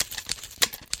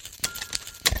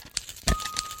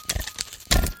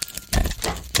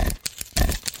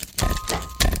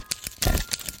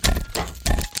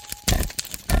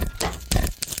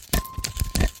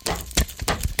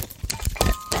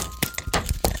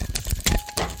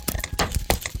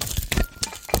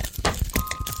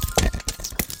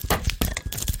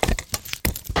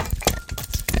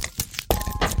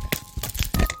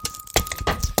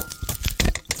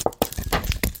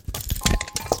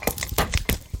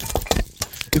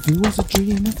If it was a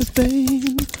dream of a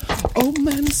thing, old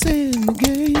man saying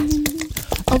again,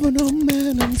 of an old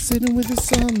man and sitting with the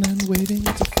sun and waiting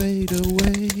to fade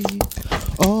away.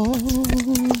 All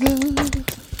the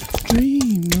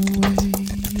dream away.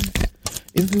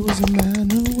 If it was a man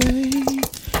away,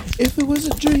 if it was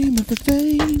a dream of a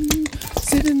thing,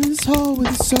 sitting in his hall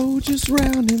with the soldiers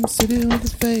round him, sitting with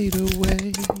the fade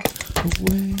away,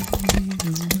 away,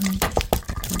 away.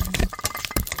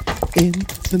 In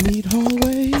the meat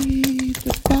hallway,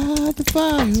 by the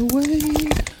fireway,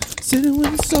 sitting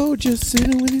with the soldiers,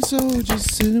 sitting with the soldiers,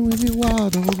 sitting with the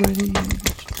wild old rage.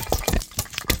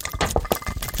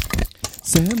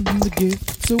 Send the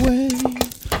gifts away,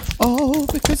 all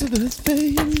because of the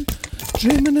thing.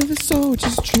 Dreaming of his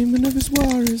soldiers, dreaming of his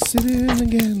warriors, sitting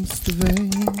against the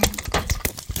vein.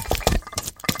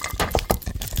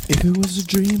 If it was a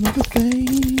dream of a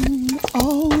thing,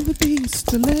 all the beasts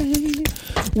delay,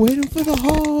 waiting for the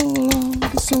hall, all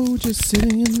the soldiers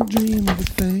sitting in the dream of a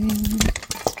thing.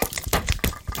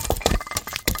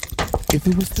 If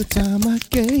it was the time I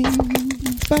came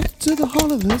back to the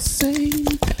hall of the same,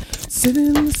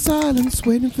 sitting in the silence,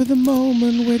 waiting for the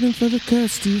moment, waiting for the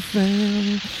curse to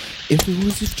fail. If it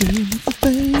was a dream of a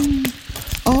thing,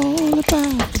 all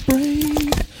about the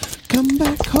brave, come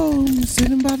back home,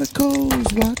 sitting by the coals,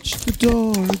 watch the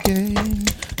door again,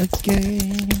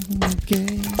 again,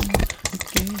 again,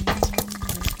 again, again.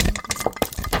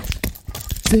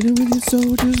 Sitting with your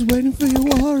soldiers, waiting for your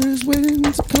warriors, waiting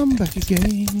to come back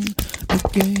again,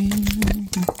 again,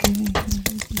 again.